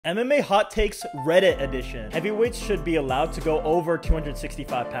MMA Hot Takes Reddit edition. Heavyweights should be allowed to go over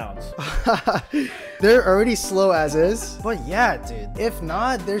 265 pounds. They're already slow as is. But yeah, dude. If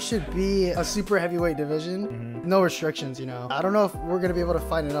not, there should be a super heavyweight division. No restrictions, you know. I don't know if we're going to be able to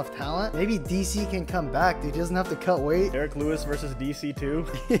find enough talent. Maybe DC can come back, dude. He doesn't have to cut weight. Derek Lewis versus DC too.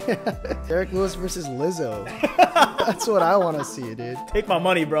 Yeah. Derek Lewis versus Lizzo. That's what I want to see, dude. Take my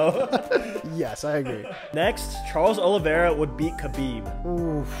money, bro. Yes, I agree. Next, Charles Oliveira would beat KHABIB.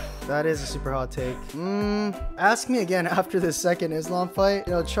 Oof, that is a super hot take. Ask me again after the second Islam fight.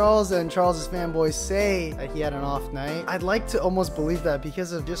 You know, Charles and Charles's fanboys say that he had an off night. I'd like to almost believe that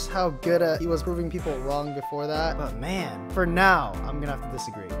because of just how good he was proving people wrong before that. But man, for now, I'm gonna have to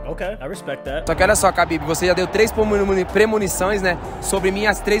disagree. Okay, I respect that. Só que olha só, KHABIB, você já deu 3 premonições, né? Sobre mim,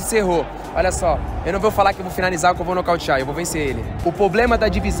 as 3 você errou. Olha só, eu não vou falar que eu vou finalizar ou que eu vou nocautear, eu vou vencer ele. O problema da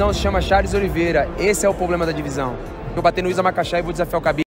divisão se chama Charles Oliveira. Esse é o problema da divisão. Eu vou bater no Isa Macaxá e vou desafiar o KHABIB.